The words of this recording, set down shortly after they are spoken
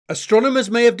Astronomers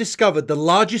may have discovered the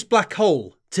largest black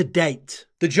hole to date.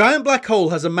 The giant black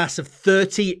hole has a mass of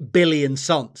 30 billion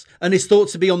suns and is thought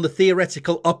to be on the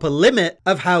theoretical upper limit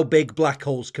of how big black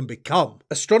holes can become.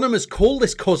 Astronomers call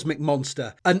this cosmic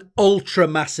monster an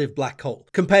ultramassive black hole,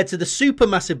 compared to the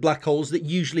supermassive black holes that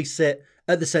usually sit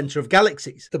at the centre of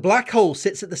galaxies. The black hole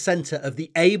sits at the centre of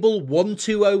the Abell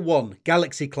 1201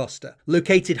 galaxy cluster,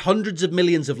 located hundreds of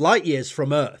millions of light years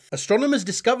from Earth. Astronomers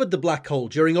discovered the black hole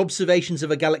during observations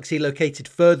of a galaxy located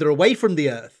further away from the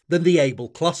Earth than the Abell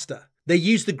cluster. They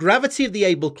used the gravity of the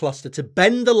Abell cluster to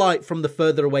bend the light from the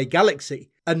further away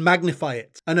galaxy and magnify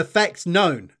it, an effect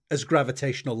known as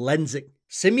gravitational lensing.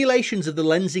 Simulations of the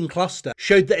lensing cluster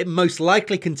showed that it most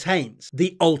likely contains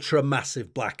the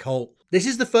ultramassive black hole. This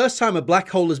is the first time a black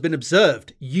hole has been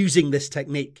observed using this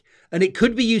technique, and it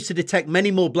could be used to detect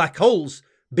many more black holes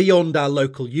beyond our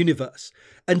local universe,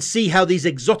 and see how these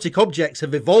exotic objects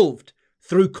have evolved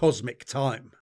through cosmic time.